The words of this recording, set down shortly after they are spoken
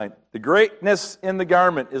The greatness in the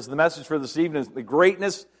garment is the message for this evening. The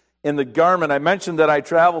greatness in the garment. I mentioned that I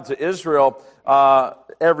travel to Israel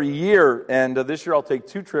every year, and this year I'll take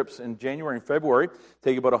 2 trips in January and February,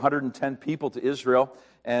 take about 110 people to Israel.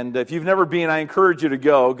 And if you've never been, I encourage you to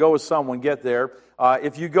go. Go with someone, get there.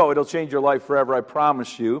 If you go, it'll change your life forever, I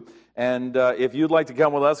promise you. And if you'd like to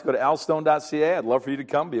come with us, go to alstone.ca. I'd love for you to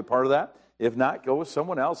come, be a part of that. If not, go with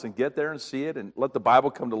someone else and get there and see it and let the Bible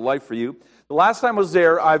come to life for you. The last time I was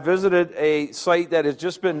there, I visited a site that has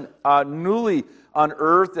just been newly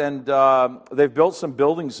unearthed, and they've built some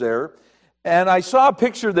buildings there. And I saw a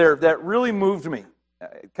picture there that really moved me.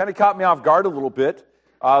 It kind of caught me off guard a little bit.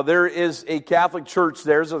 There is a Catholic church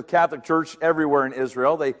there. There's a Catholic church everywhere in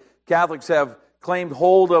Israel. Catholics have claimed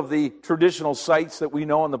hold of the traditional sites that we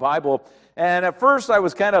know in the Bible. And at first I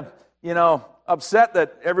was kind of, upset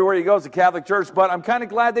that everywhere you go is a Catholic church, but I'm kind of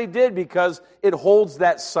glad they did because it holds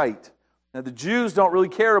that site. Now, the Jews don't really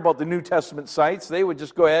care about the New Testament sites. They would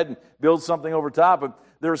just go ahead and build something over top, but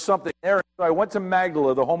there's something there. So I went to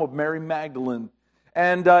Magdala, the home of Mary Magdalene,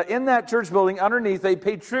 and in that church building, underneath, they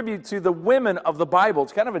paid tribute to the women of the Bible.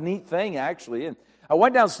 It's kind of a neat thing, actually. And I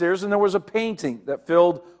went downstairs, and there was a painting that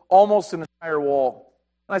filled almost an entire wall.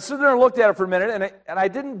 And I stood there and looked at it for a minute, and I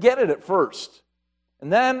didn't get it at first.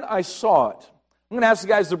 And then I saw it. I'm going to ask the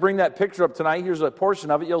guys to bring that picture up tonight. Here's a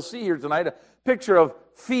portion of it. You'll see here tonight a picture of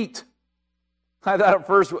feet. I thought at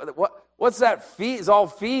first, what's that feet? It's all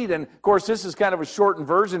feet. And, of course, this is kind of a shortened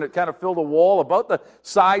version. It kind of filled a wall about the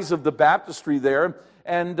size of the baptistry there.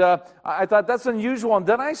 And I thought, that's unusual. And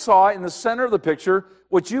then I saw in the center of the picture,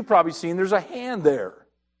 what you've probably seen, there's a hand there.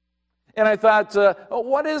 And I thought,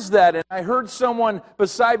 what is that? And I heard someone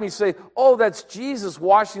beside me say, oh, that's Jesus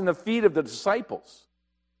washing the feet of the disciples.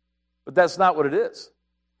 But that's not what it is.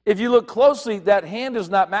 If you look closely, that hand is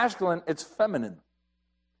not masculine, it's feminine.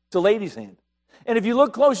 It's a lady's hand. And if you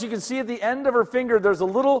look close, you can see at the end of her finger, there's a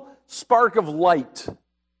little spark of light.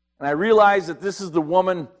 And I realized that this is the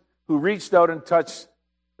woman who reached out and touched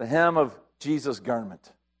the hem of Jesus'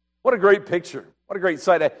 garment. What a great picture. What a great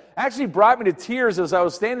sight. It actually brought me to tears as I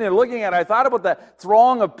was standing there looking at it. I thought about that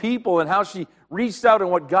throng of people and how she reached out and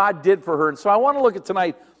what God did for her. And so I want to look at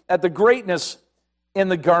tonight at the greatness in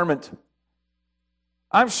the garment.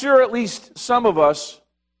 I'm sure at least some of us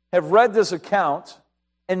have read this account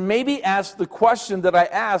and maybe asked the question that I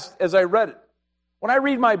asked as I read it. When I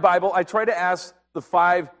read my Bible, I try to ask the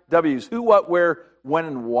 5 W's. Who, what, where, when,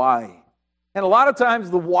 and why. And a lot of times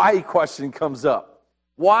the why question comes up.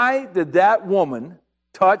 Why did that woman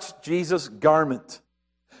touch Jesus' garment?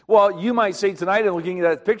 Well, you might say tonight in looking at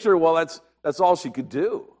that picture, well, that's all she could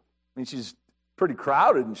do. I mean, she's pretty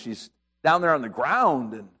crowded and she's down there on the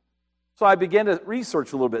ground. And so I began to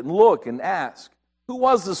research a little bit and look and ask, who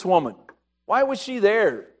was this woman? Why was she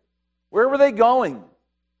there? Where were they going?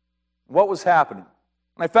 What was happening?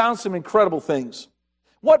 And I found some incredible things.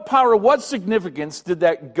 What power, what significance did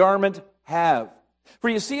that garment have? For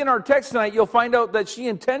you see in our text tonight, you'll find out that she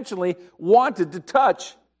intentionally wanted to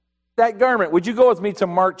touch that garment. Would you go with me to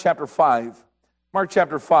Mark chapter 5? Mark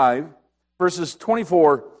chapter 5, verses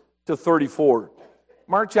 24 to 34.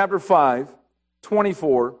 Mark chapter 5,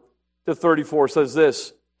 24 to 34 says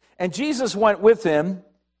this, and Jesus went with him,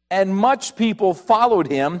 and much people followed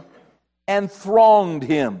him and thronged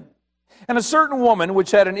him. And a certain woman,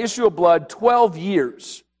 which had an issue of blood 12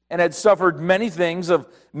 years, and had suffered many things of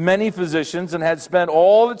many physicians, and had spent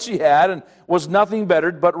all that she had, and was nothing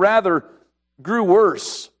bettered, but rather grew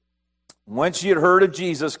worse. When she had heard of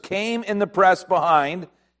Jesus, came in the press behind,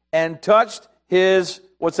 and touched his,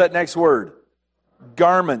 what's that next word?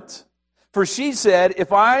 Garment. For she said,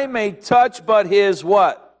 if I may touch but his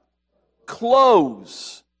what?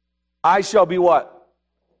 Clothes, I shall be what?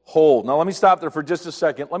 Whole. Now let me stop there for just a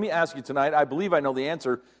second. Let me ask you tonight, I believe I know the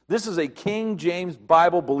answer. This is a King James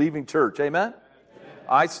Bible believing church. Amen?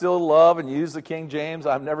 I still love and use the King James.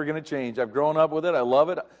 I'm never going to change. I've grown up with it. I love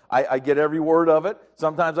it. I get every word of it.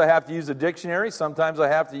 Sometimes I have to use a dictionary. Sometimes I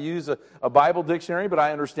have to use a Bible dictionary, but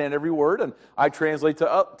I understand every word, and I translate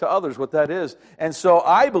to others what that is. And so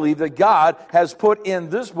I believe that God has put in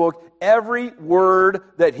this book every word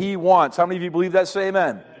that he wants. How many of you believe that? Say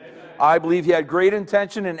amen. I believe he had great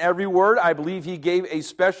intention in every word. I believe he gave a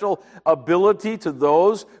special ability to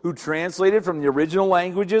those who translated from the original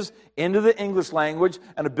languages into the English language,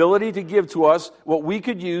 an ability to give to us what we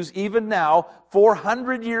could use even now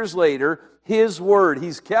 400 years later, His Word.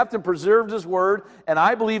 He's kept and preserved His Word, and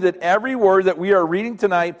I believe that every word that we are reading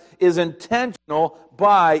tonight is intentional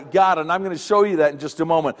by God, and I'm going to show you that in just a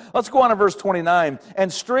moment. Let's go on to verse 29.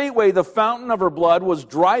 And straightway the fountain of her blood was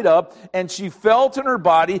dried up, and she felt in her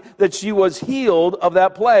body that she was healed of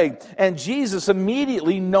that plague. And Jesus,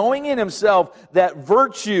 immediately knowing in Himself that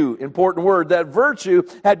virtue, important word, that virtue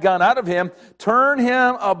had gone out of him, turned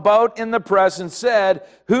him about in the press and said,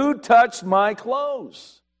 "Who touched my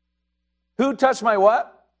clothes?" Who touched my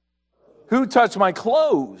what? Who touched my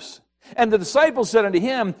clothes? And the disciples said unto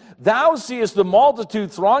him, Thou seest the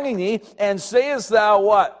multitude thronging thee, and sayest thou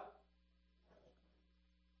what?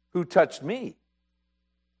 Who touched me?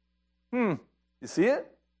 You see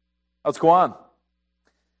it? Let's go on.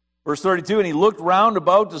 Verse 32, and he looked round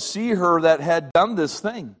about to see her that had done this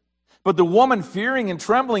thing. But the woman, fearing and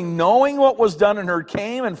trembling, knowing what was done in her,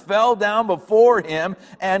 came and fell down before him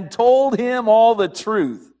and told him all the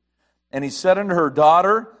truth. And he said unto her,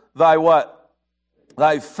 Daughter, thy what?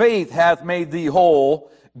 Thy faith hath made thee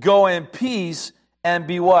whole. Go in peace and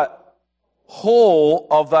be what? Whole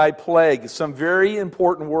of thy plague. Some very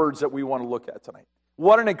important words that we want to look at tonight.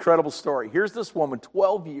 What an incredible story. Here's this woman,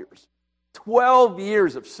 12 years. 12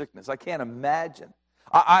 years of sickness. I can't imagine.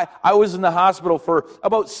 I was in the hospital for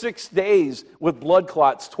about 6 days with blood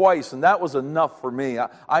clots twice, and that was enough for me.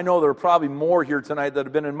 I know there are probably more here tonight that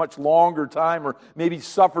have been in much longer time or maybe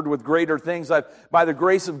suffered with greater things. I've, by the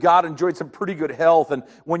grace of God, enjoyed some pretty good health, and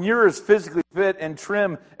when you're as physically fit and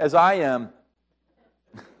trim as I am,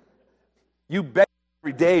 you beg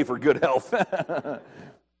every day for good health.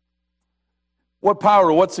 What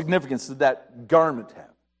power, what significance did that garment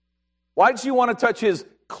have? Why did she want to touch his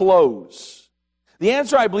clothes? The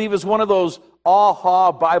answer, I believe, is one of those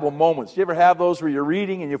aha Bible moments. You ever have those where you're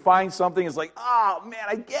reading and you find something, it's like, oh man,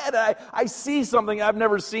 I get it. I see something I've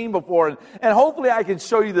never seen before. And hopefully I can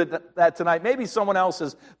show you that tonight. Maybe someone else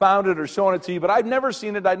has found it or shown it to you, but I've never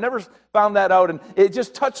seen it. I've never found that out, and it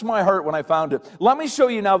just touched my heart when I found it. Let me show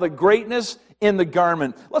you now the greatness in the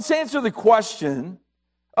garment. Let's answer the question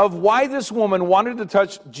of why this woman wanted to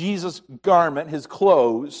touch Jesus' garment, his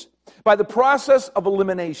clothes, by the process of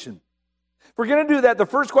elimination. If we're going to do that, the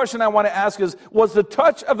first question I want to ask is, was the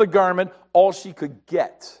touch of the garment all she could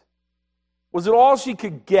get? Was it all she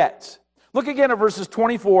could get? Look again at verses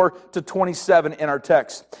 24 to 27 in our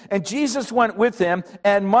text. And Jesus went with him,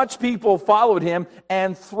 and much people followed him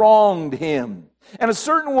and thronged him. And a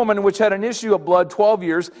certain woman which had an issue of blood 12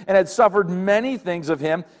 years, and had suffered many things of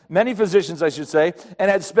him, many physicians I should say,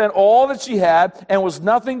 and had spent all that she had, and was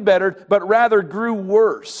nothing bettered, but rather grew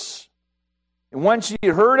worse. And when she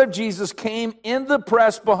heard of Jesus, came in the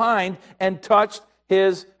press behind and touched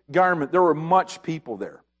his garment. There were much people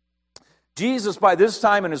there. Jesus, by this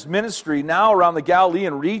time in his ministry, now around the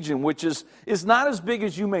Galilean region, which is not as big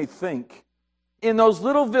as you may think, in those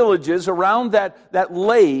little villages around that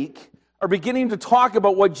lake, are beginning to talk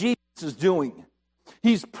about what Jesus is doing.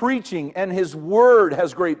 He's preaching, and his word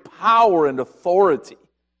has great power and authority.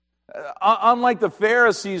 Unlike the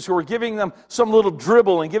Pharisees who were giving them some little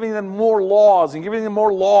dribble and giving them more laws and giving them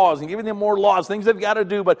more laws and giving them more laws, things they've got to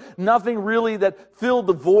do, but nothing really that filled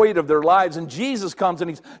the void of their lives. And Jesus comes and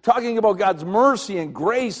he's talking about God's mercy and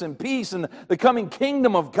grace and peace and the coming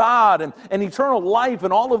kingdom of God and eternal life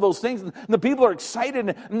and all of those things. And the people are excited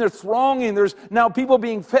and they're thronging. There's now people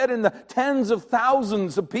being fed in the tens of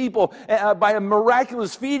thousands of people by a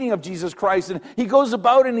miraculous feeding of Jesus Christ. And he goes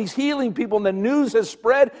about and he's healing people, and the news has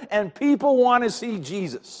spread, and people want to see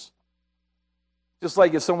Jesus. Just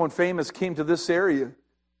like if someone famous came to this area,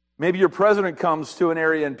 maybe your president comes to an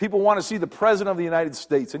area and people want to see the president of the United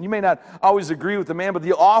States. And you may not always agree with the man, but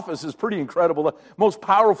the office is pretty incredible. The most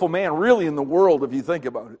powerful man really in the world, if you think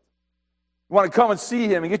about it. You want to come and see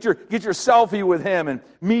him and get your selfie with him and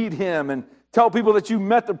meet him and tell people that you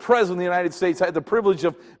met the President of the United States. I had the privilege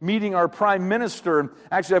of meeting our Prime Minister. And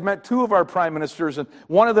actually, I've met two of our Prime Ministers, and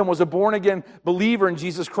one of them was a born-again believer in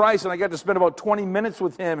Jesus Christ, and I got to spend about 20 minutes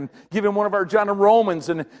with him and give him one of our John of Romans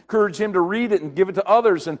and encourage him to read it and give it to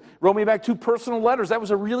others and wrote me back 2 personal letters. That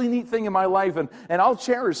was a really neat thing in my life, and I'll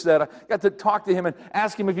cherish that. I got to talk to him and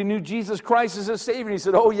ask him if he knew Jesus Christ as his Savior. And he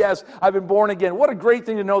said, oh, yes, I've been born again. What a great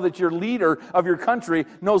thing to know that your leader of your country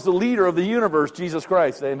knows the leader of the universe, Jesus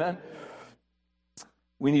Christ. Amen?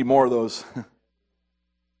 We need more of those.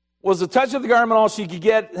 Was the touch of the garment all she could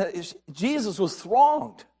get? Jesus was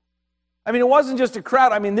thronged. I mean, it wasn't just a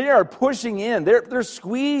crowd. I mean, they are pushing in. They're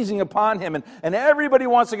squeezing upon him, and everybody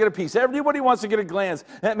wants to get a piece. Everybody wants to get a glance.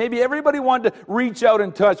 Maybe everybody wanted to reach out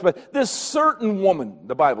and touch, but this certain woman,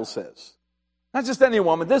 the Bible says, not just any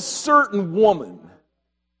woman, this certain woman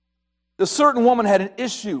had an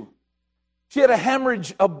issue. She had a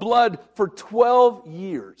hemorrhage of blood for 12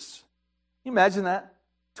 years. Can you imagine that?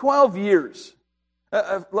 12 years.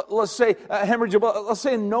 Let's say a hemorrhage of blood. Let's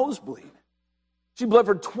say a nosebleed. She bled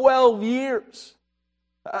for 12 years.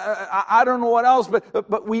 I don't know what else,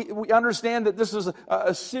 but we understand that this is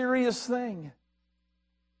a serious thing.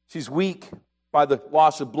 She's weak by the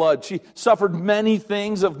loss of blood. She suffered many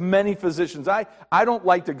things of many physicians. I don't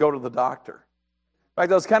like to go to the doctor. In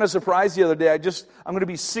fact, I was kind of surprised the other day. I'm going to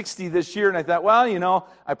be 60 this year, and I thought, well,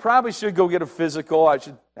 I probably should go get a physical. I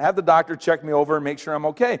should have the doctor check me over and make sure I'm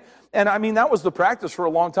okay. And I mean, that was the practice for a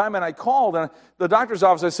long time, and I called, and the doctor's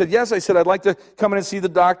office, I said, yes, I'd like to come in and see the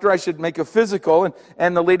doctor. I should make a physical.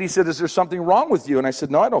 And the lady said, is there something wrong with you? And I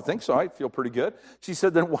said, no, I don't think so. I feel pretty good. She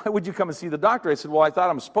said, then why would you come and see the doctor? I said, well, I thought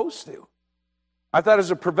I'm supposed to. I thought as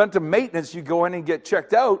a preventive maintenance, you go in and get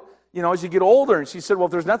checked out, as you get older. And she said, well,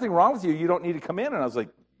 if there's nothing wrong with you, you don't need to come in. And I was like,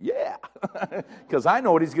 yeah, because I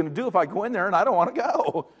know what he's going to do if I go in there, and I don't want to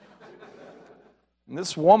go. And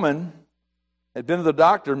this woman had been to the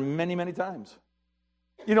doctor many, many times.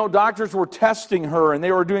 Doctors were testing her, and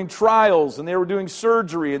they were doing trials, and they were doing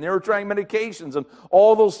surgery, and they were trying medications, and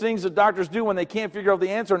all those things that doctors do when they can't figure out the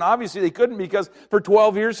answer. And obviously they couldn't, because for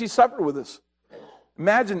 12 years she suffered with this.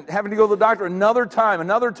 Imagine having to go to the doctor another time,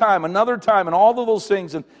 and all of those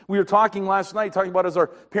things. And we were talking last night, talking about as our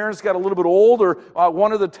parents got a little bit older,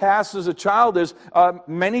 one of the tasks as a child is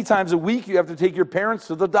many times a week you have to take your parents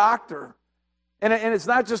to the doctor. And it's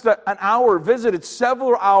not just an hour visit, it's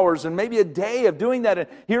several hours and maybe a day of doing that. And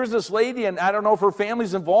here's this lady, and I don't know if her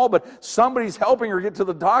family's involved, but somebody's helping her get to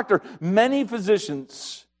the doctor. Many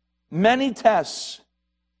physicians, many tests,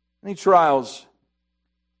 many trials.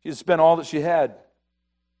 She had spent all that she had.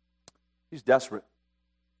 She's desperate.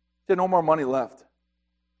 She had no more money left.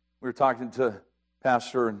 We were talking to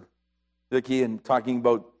Pastor and Vicki and talking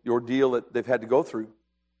about the ordeal that they've had to go through.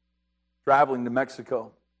 Traveling to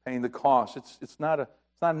Mexico, paying the cost. It's not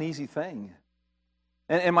an easy thing.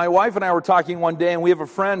 And my wife and I were talking one day, and we have a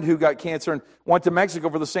friend who got cancer and went to Mexico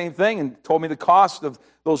for the same thing and told me the cost of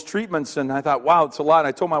those treatments. And I thought, wow, it's a lot. And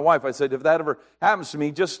I told my wife, I said, if that ever happens to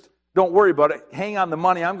me, just don't worry about it. Hang on the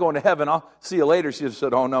money. I'm going to heaven. I'll see you later. She just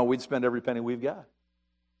said, oh, no, we'd spend every penny we've got.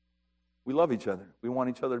 We love each other. We want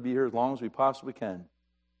each other to be here as long as we possibly can.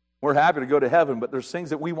 We're happy to go to heaven, but there's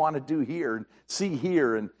things that we want to do here and see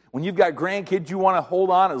here. And when you've got grandkids, you want to hold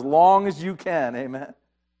on as long as you can. Amen.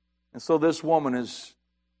 And so this woman is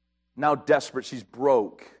now desperate. She's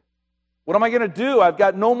broke. What am I going to do? I've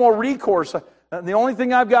got no more recourse. The only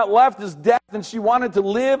thing I've got left is death. And she wanted to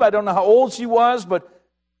live. I don't know how old she was, but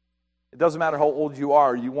it doesn't matter how old you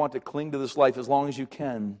are. You want to cling to this life as long as you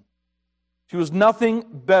can. She was nothing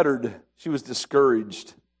bettered. She was discouraged.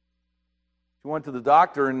 She went to the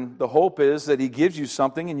doctor, and the hope is that he gives you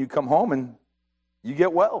something, and you come home and you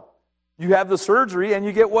get well. You have the surgery, and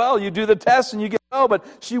you get well. You do the test, and you get well. But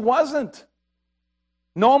she wasn't.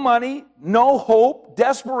 No money, no hope,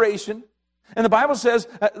 desperation. And the Bible says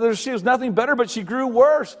she was nothing better, but she grew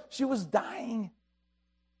worse. She was dying.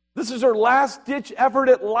 This is her last-ditch effort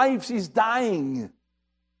at life. She's dying.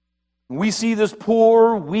 We see this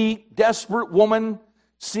poor, weak, desperate woman,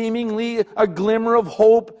 seemingly a glimmer of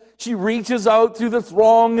hope. She reaches out through the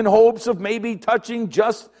throng in hopes of maybe touching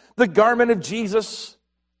just the garment of Jesus.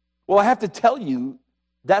 Well, I have to tell you,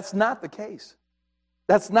 that's not the case.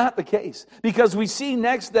 That's not the case. Because we see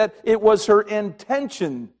next that it was her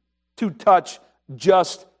intention to touch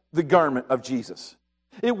just the garment of Jesus.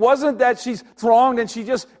 It wasn't that she's thronged and she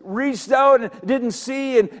just reached out and didn't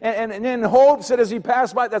see and in hopes that as he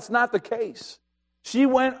passed by. That's not the case. She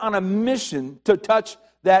went on a mission to touch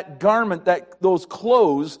that garment, those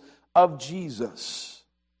clothes of Jesus.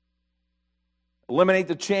 Eliminate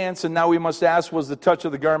the chance, and now we must ask, was the touch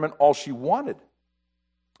of the garment all she wanted?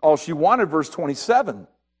 All she wanted, verse 27.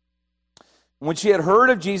 When she had heard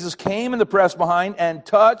of Jesus, came in the press behind and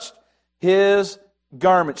touched his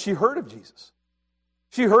garment. She heard of Jesus.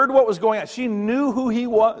 She heard what was going on. She knew who he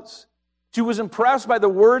was. She was impressed by the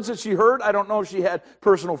words that she heard. I don't know if she had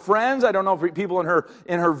personal friends. I don't know if people in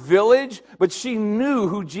her village, but she knew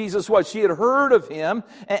who Jesus was. She had heard of him,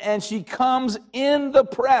 and she comes in the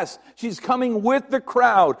press. She's coming with the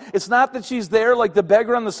crowd. It's not that she's there like the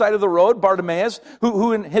beggar on the side of the road, Bartimaeus,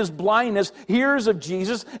 who in his blindness hears of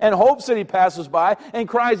Jesus and hopes that he passes by and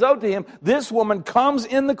cries out to him. This woman comes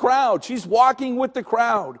in the crowd. She's walking with the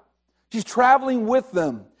crowd. She's traveling with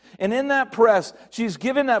them. And in that press, she's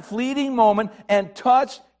given that fleeting moment and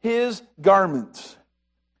touched his garment.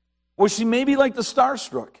 Was she maybe like the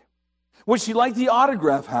starstruck? Was she like the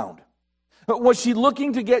autograph hound? Was she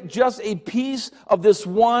looking to get just a piece of this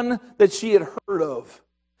one that she had heard of?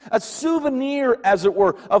 A souvenir, as it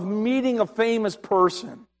were, of meeting a famous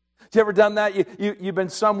person. Have you ever done that? You've been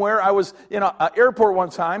somewhere. I was in an airport one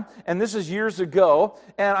time, and this is years ago,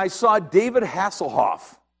 and I saw David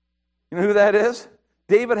Hasselhoff. You know who that is?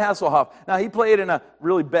 David Hasselhoff. Now, he played in a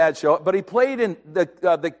really bad show, but he played in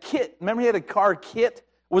the Kit. Remember he had a car, Kit?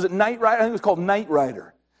 Was it Knight Rider? I think it was called Knight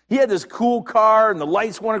Rider. He had this cool car, and the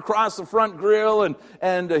lights went across the front grill,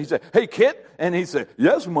 and he said, "Hey, Kit?" And he said,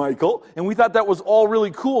 "Yes, Michael." And we thought that was all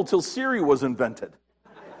really cool till Siri was invented.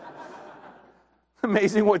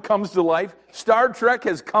 Amazing what comes to life. Star Trek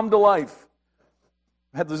has come to life.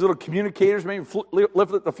 Had those little communicators, maybe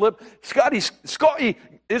lift the flip. Scotty,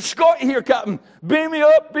 it's Scotty here, Captain. Beam me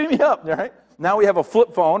up. All right? Now we have a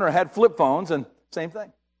flip phone, or had flip phones, and same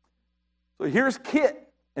thing. So here's Kit.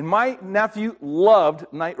 And my nephew loved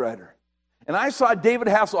Knight Rider. And I saw David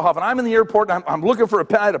Hasselhoff, and I'm in the airport, and I'm looking for a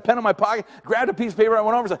pen. I had a pen in my pocket, grabbed a piece of paper, I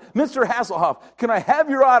went over and said, "Mr. Hasselhoff, can I have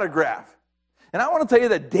your autograph?" And I want to tell you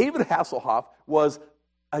that David Hasselhoff was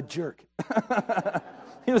a jerk.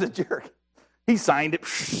 He was a jerk. He signed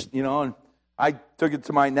it, and I took it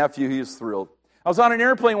to my nephew. He was thrilled. I was on an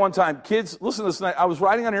airplane one time. Kids, listen to this tonight. I was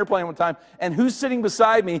riding on an airplane one time, and who's sitting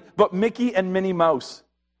beside me but Mickey and Minnie Mouse?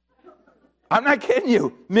 I'm not kidding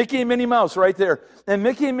you. Mickey and Minnie Mouse right there. And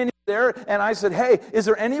Mickey and Minnie were there, and I said, "Hey, is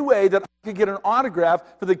there any way that I could get an autograph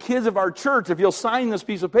for the kids of our church? If you'll sign this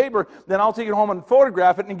piece of paper, then I'll take it home and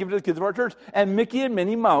photograph it and give it to the kids of our church." And Mickey and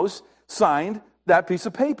Minnie Mouse signed that piece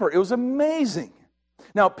of paper. It was amazing.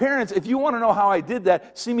 Now, parents, if you want to know how I did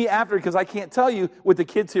that, see me after, because I can't tell you with the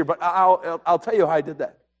kids here, but I'll tell you how I did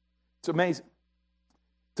that. It's amazing.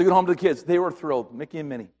 Took it home to the kids. They were thrilled. Mickey and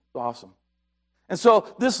Minnie. It's awesome. And so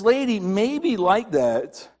this lady, maybe like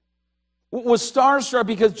that, was starstruck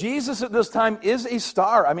because Jesus at this time is a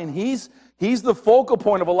star. I mean, he's the focal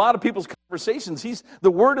point of a lot of people's conversations.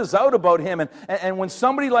 The word is out about him. And when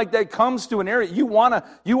somebody like that comes to an area, you want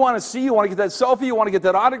to see, you want to get that selfie, you want to get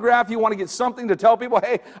that autograph, you want to get something to tell people,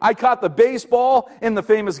 "Hey, I caught the baseball in the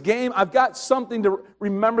famous game. I've got something to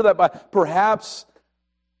remember that by." Perhaps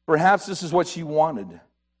this is what she wanted.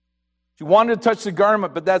 She wanted to touch the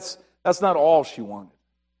garment, but that's not all she wanted.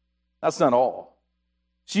 That's not all.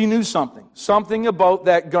 She knew something about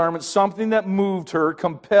that garment, something that moved her,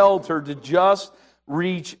 compelled her to just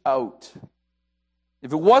reach out.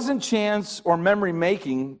 If it wasn't chance or memory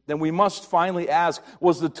making, then we must finally ask,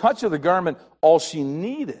 was the touch of the garment all she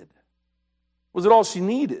needed? Was it all she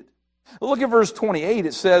needed? Look at verse 28.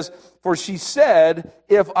 It says, "For she said,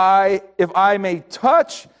 if I may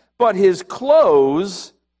touch but his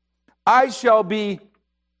clothes, I shall be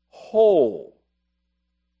whole."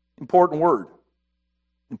 Important word.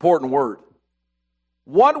 Important word.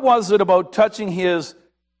 What was it about touching his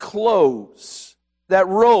clothes, that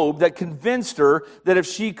robe, that convinced her that if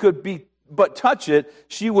she could but touch it,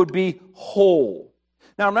 she would be whole?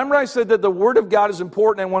 Now, remember I said that the Word of God is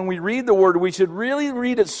important, and when we read the Word, we should really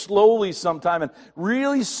read it slowly sometime and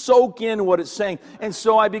really soak in what it's saying. And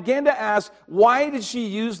so I began to ask, why did she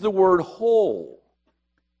use the word whole?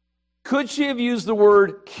 Could she have used the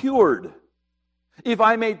word cured? If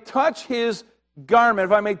I may touch his garment,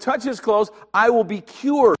 if I may touch his clothes, I will be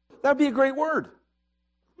cured. That'd be a great word.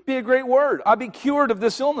 Be a great word. I'll be cured of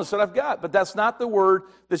this illness that I've got. But that's not the word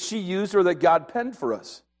that she used or that God penned for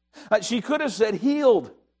us. She could have said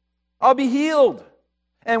healed. I'll be healed.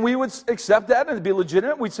 And we would accept that and it'd be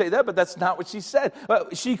legitimate. We'd say that, but that's not what she said.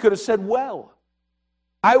 She could have said well.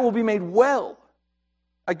 I will be made well.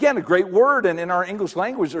 Again, a great word. And in our English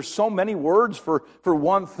language, there's so many words for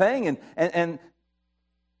one thing.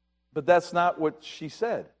 But that's not what she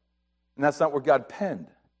said. And that's not what God penned.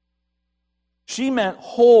 She meant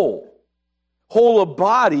whole. Whole of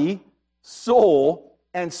body, soul,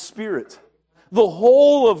 and spirit. The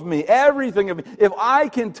whole of me, everything of me. If I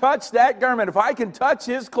can touch that garment, if I can touch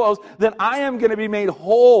his clothes, then I am going to be made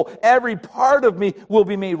whole. Every part of me will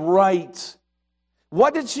be made right.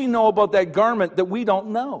 What did she know about that garment that we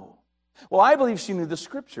don't know? Well, I believe she knew the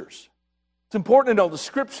Scriptures. It's important to know the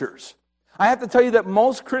Scriptures. I have to tell you that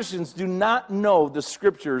most Christians do not know the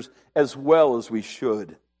Scriptures as well as we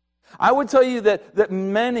should. I would tell you that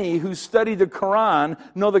many who study the Quran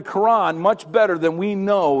know the Quran much better than we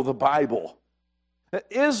know the Bible.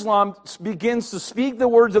 Islam begins to speak the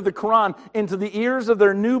words of the Quran into the ears of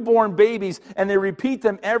their newborn babies, and they repeat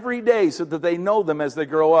them every day so that they know them as they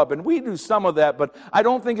grow up. And we do some of that, but I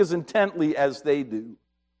don't think as intently as they do.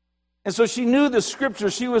 And so she knew the Scripture.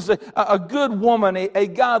 She was a good woman, a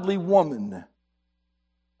godly woman.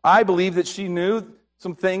 I believe that she knew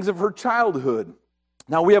some things of her childhood.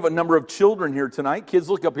 Now, we have a number of children here tonight. Kids,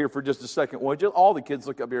 look up here for just a second, would you? All the kids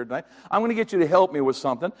look up here tonight. I'm going to get you to help me with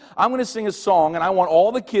something. I'm going to sing a song, and I want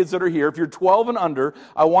all the kids that are here, if you're 12 and under,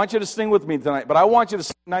 I want you to sing with me tonight. But I want you to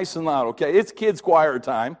sing nice and loud, okay? It's kids' choir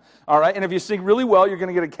time, all right? And if you sing really well, you're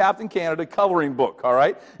going to get a Captain Canada coloring book, all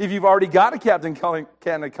right? If you've already got a Captain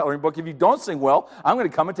Canada coloring book, if you don't sing well, I'm going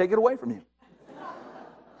to come and take it away from you.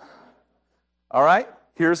 All right?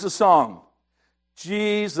 Here's the song.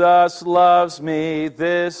 Jesus loves me,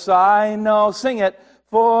 this I know. Sing it.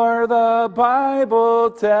 For the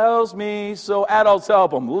Bible tells me so. Adults,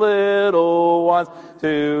 help them. Little ones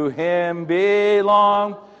to Him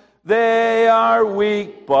belong. They are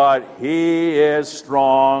weak, but He is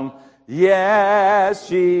strong. Yes,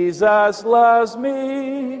 Jesus loves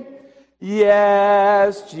me.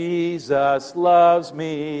 Yes, Jesus loves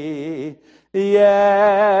me.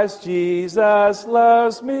 Yes, Jesus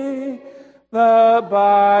loves me. The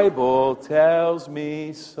Bible tells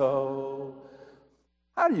me so.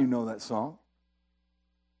 How do you know that song?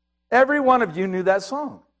 Every one of you knew that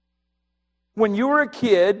song. When you were a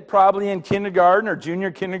kid, probably in kindergarten or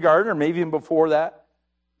junior kindergarten or maybe even before that,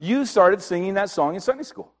 you started singing that song in Sunday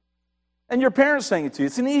school. And your parents sang it to you.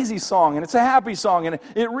 It's an easy song and it's a happy song. And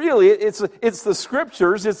it's the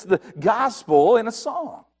scriptures, it's the gospel in a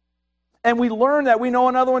song. And we learn that. We know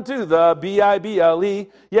another one too, the Bible.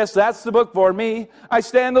 Yes, that's the book for me. I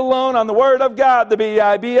stand alone on the Word of God, the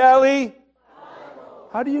Bible.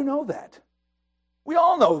 How do you know that? We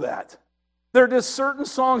all know that. There are just certain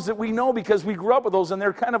songs that we know because we grew up with those, and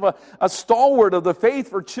they're kind of a stalwart of the faith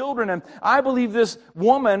for children. And I believe this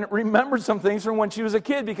woman remembered some things from when she was a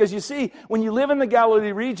kid, because you see, when you live in the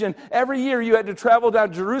Galilee region, every year you had to travel down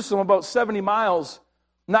to Jerusalem about 70 miles,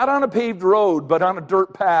 not on a paved road, but on a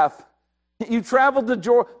dirt path. You traveled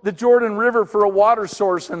the Jordan River for a water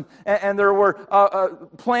source, and there were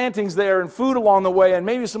plantings there and food along the way and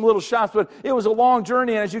maybe some little shops, but it was a long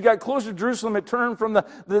journey. And as you got closer to Jerusalem, it turned from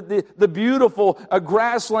the beautiful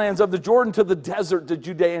grasslands of the Jordan to the desert, the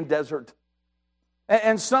Judean desert.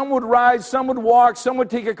 And some would ride, some would walk, some would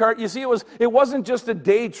take a cart. You see, it wasn't just a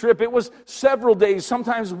day trip. It was several days,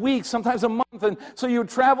 sometimes weeks, sometimes a month. And so you would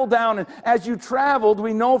travel down. And as you traveled,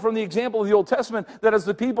 we know from the example of the Old Testament that as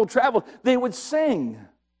the people traveled, they would sing.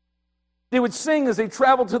 They would sing as they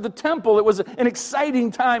traveled to the temple. It was an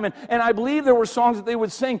exciting time. And I believe there were songs that they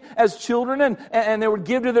would sing as children and they would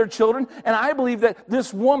give to their children. And I believe that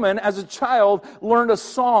this woman, as a child, learned a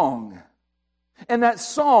song. And that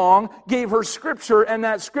song gave her scripture, and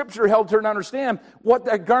that scripture helped her to understand what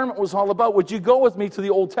that garment was all about. Would you go with me to the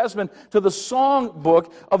Old Testament, to the song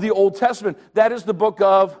book of the Old Testament? That is the book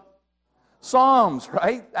of Psalms,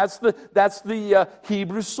 right? That's the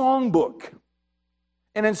Hebrew song book.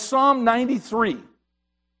 And in Psalm 93,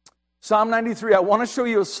 I want to show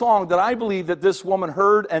you a song that I believe that this woman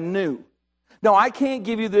heard and knew. Now, I can't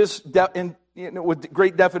give you this with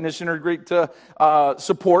great definition or great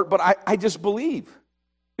support, but I just believe,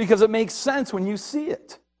 because it makes sense when you see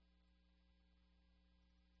it.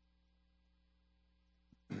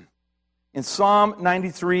 In Psalm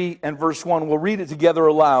 93 and verse 1, we'll read it together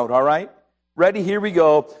aloud, all right? Ready? Here we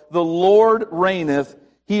go. The Lord reigneth.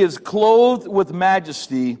 He is clothed with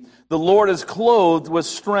majesty. The Lord is clothed with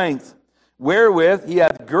strength, wherewith he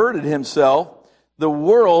hath girded himself. The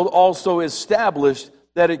world also established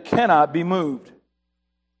that it cannot be moved.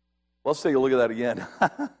 Let's take a look at that again.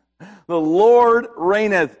 The Lord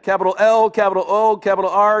reigneth. Capital L, capital O,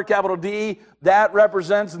 capital R, capital D. That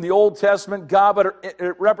represents in the Old Testament God, but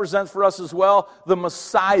it represents for us as well the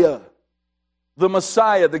Messiah. The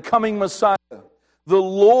Messiah, the coming Messiah. The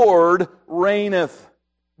Lord reigneth.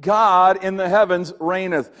 God in the heavens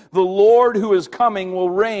reigneth. The Lord who is coming will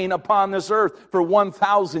reign upon this earth for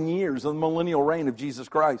 1,000 years, the millennial reign of Jesus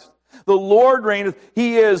Christ. The Lord reigneth.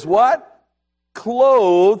 He is what?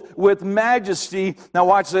 Clothed with majesty. Now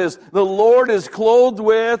watch this. The Lord is clothed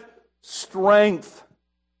with strength.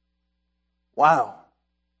 Wow.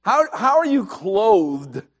 How are you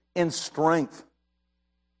clothed in strength?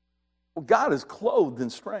 Well, God is clothed in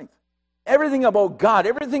strength. Everything about God,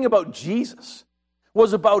 everything about Jesus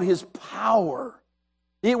was about His power.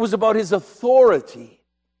 It was about His authority.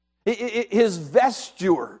 His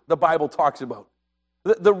vesture, the Bible talks about.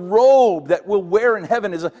 The robe that we'll wear in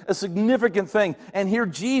heaven is a significant thing. And here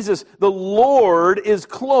Jesus, the Lord, is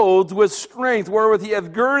clothed with strength, wherewith He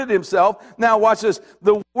hath girded Himself. Now watch this.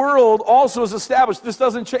 The world also is established. This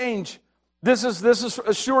doesn't change. This is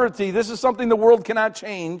a surety. This is something the world cannot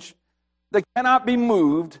change, that cannot be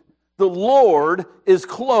moved. The Lord is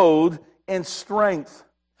clothed in strength.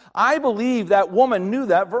 I believe that woman knew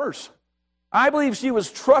that verse. I believe she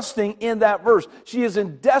was trusting in that verse. She is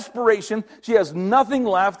in desperation. She has nothing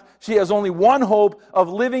left. She has only one hope of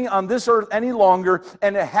living on this earth any longer,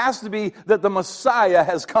 and it has to be that the Messiah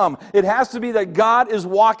has come. It has to be that God is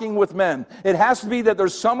walking with men. It has to be that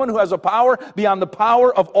there's someone who has a power beyond the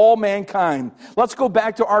power of all mankind. Let's go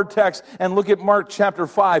back to our text and look at Mark chapter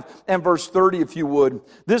 5 and verse 30, if you would.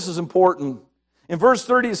 This is important. In verse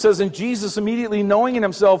 30, it says, "And Jesus, immediately knowing in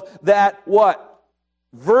himself that," what?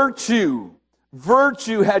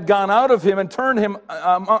 Virtue had gone out of him, and turned him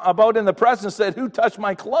about in the press and said, "Who touched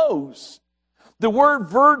my clothes?" The word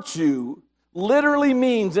virtue literally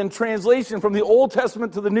means, in translation from the Old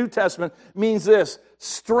Testament to the New Testament, means this: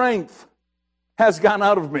 strength has gone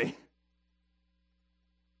out of me.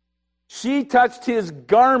 She touched his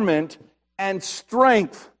garment, and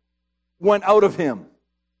strength went out of him.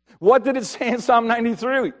 What did it say in Psalm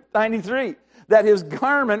 93? That his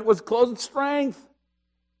garment was clothed with strength,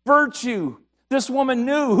 virtue. This woman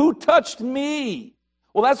knew, who touched me?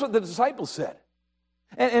 Well, that's what the disciples said.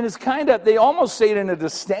 And it's kind of, they almost say it in a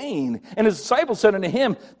disdain. And his disciples said unto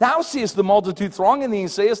him, "Thou seest the multitude thronging thee,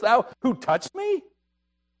 and sayest thou, who touched me?"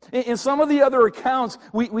 In some of the other accounts,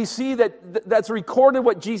 we see that's recorded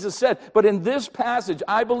what Jesus said. But in this passage,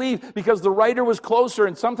 I believe, because the writer was closer,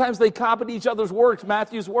 and sometimes they copied each other's works,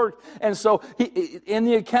 Matthew's work. And so in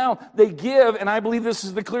the account they give, and I believe this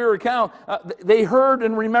is the clear account, they heard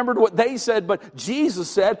and remembered what they said, but Jesus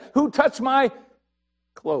said, "Who touched my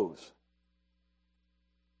clothes?"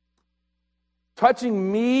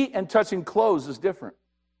 Touching me and touching clothes is different.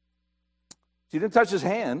 She didn't touch his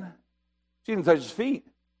hand. She didn't touch his feet.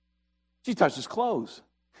 She touched his clothes.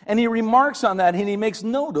 And he remarks on that, and he makes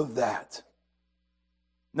note of that.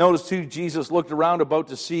 Notice, too, Jesus looked around about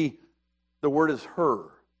to see the word is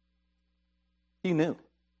her. He knew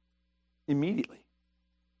immediately.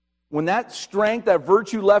 When that strength, that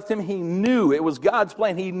virtue left him, he knew it was God's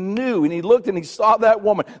plan. He knew, and he looked and he saw that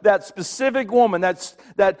woman, that specific woman, that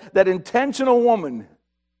intentional woman.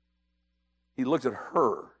 He looked at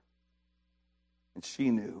her, and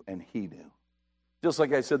she knew, and he knew. Just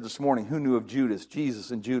like I said this morning, who knew of Judas?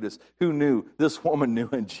 Jesus and Judas. Who knew? This woman knew,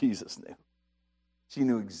 and Jesus knew. She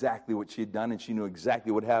knew exactly what she had done, and she knew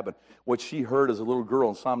exactly what happened. What she heard as a little girl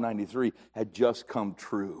in Psalm 93 had just come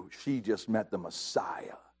true. She just met the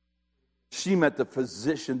Messiah. She met the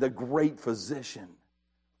physician, the great physician.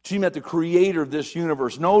 She met the creator of this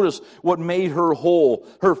universe. Notice what made her whole.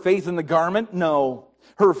 Her faith in the garment? No.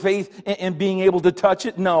 Her faith in being able to touch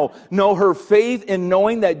it? No. No, her faith in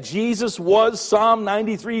knowing that Jesus was Psalm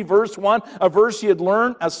 93, verse 1, a verse she had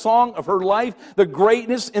learned, a song of her life. The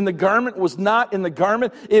greatness in the garment was not in the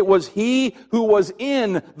garment. It was he who was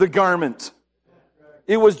in the garment.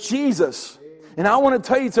 It was Jesus. And I want to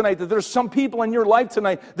tell you tonight that there's some people in your life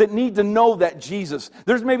tonight that need to know that Jesus.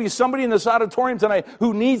 There's maybe somebody in this auditorium tonight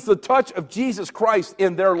who needs the touch of Jesus Christ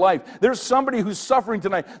in their life. There's somebody who's suffering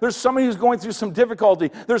tonight. There's somebody who's going through some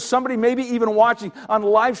difficulty. There's somebody maybe even watching on the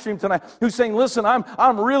live stream tonight who's saying, "Listen,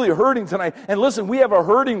 I'm really hurting tonight." And listen, we have a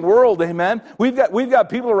hurting world, amen? We've got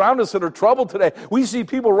people around us that are troubled today. We see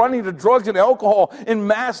people running to drugs and alcohol in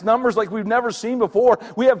mass numbers like we've never seen before.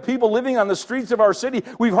 We have people living on the streets of our city.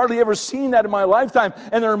 We've hardly ever seen that in my lifetime,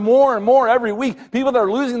 and there are more and more every week. People that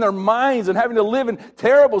are losing their minds and having to live in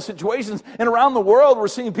terrible situations. And around the world, we're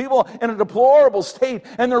seeing people in a deplorable state,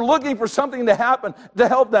 and they're looking for something to happen to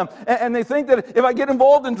help them. And they think that if I get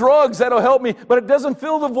involved in drugs, that'll help me, but it doesn't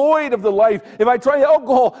fill the void of the life. If I try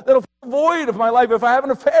alcohol, that'll fill the void of my life. If I have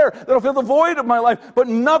an affair, that'll fill the void of my life. But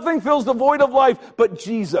nothing fills the void of life but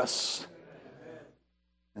Jesus.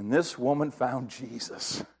 And this woman found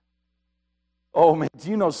Jesus. Oh, man, do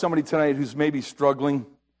you know somebody tonight who's maybe struggling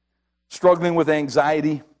with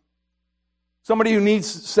anxiety? Somebody who needs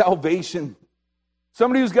salvation.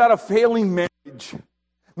 Somebody who's got a failing marriage.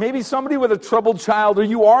 Maybe somebody with a troubled child, or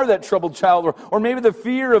you are that troubled child, or maybe the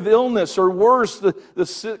fear of illness, or worse,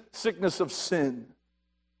 the sickness of sin.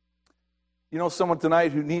 You know someone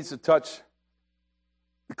tonight who needs to touch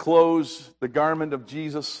the clothes, the garment of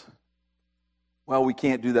Jesus? Well, we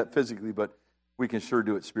can't do that physically, but we can sure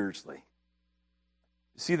do it spiritually.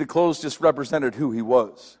 See, the clothes just represented who he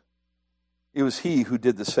was. It was he who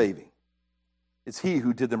did the saving. It's he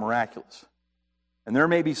who did the miraculous. And there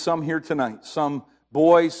may be some here tonight, some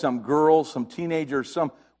boys, some girls, some teenagers,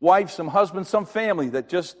 some wife, some husband, some family that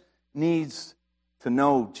just needs to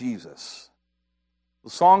know Jesus. The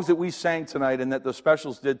songs that we sang tonight and that the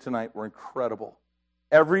specials did tonight were incredible.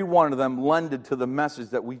 Every one of them lended to the message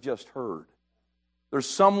that we just heard. There's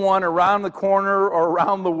someone around the corner or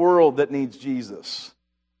around the world that needs Jesus.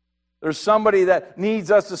 There's somebody that needs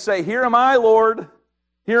us to say, "Here am I, Lord.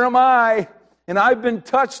 Here am I." And I've been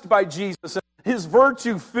touched by Jesus. And His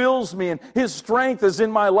virtue fills me, and His strength is in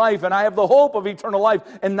my life, and I have the hope of eternal life.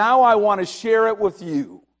 And now I want to share it with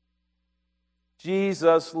you.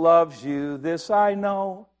 Jesus loves you, this I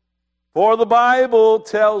know, for the Bible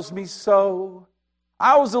tells me so.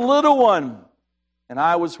 I was a little one, and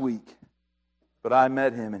I was weak, but I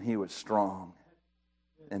met Him, and He was strong.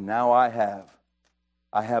 And now I have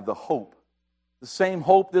the hope, the same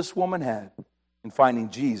hope this woman had in finding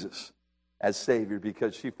Jesus as Savior,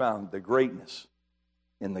 because she found the greatness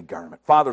in the garment. Father,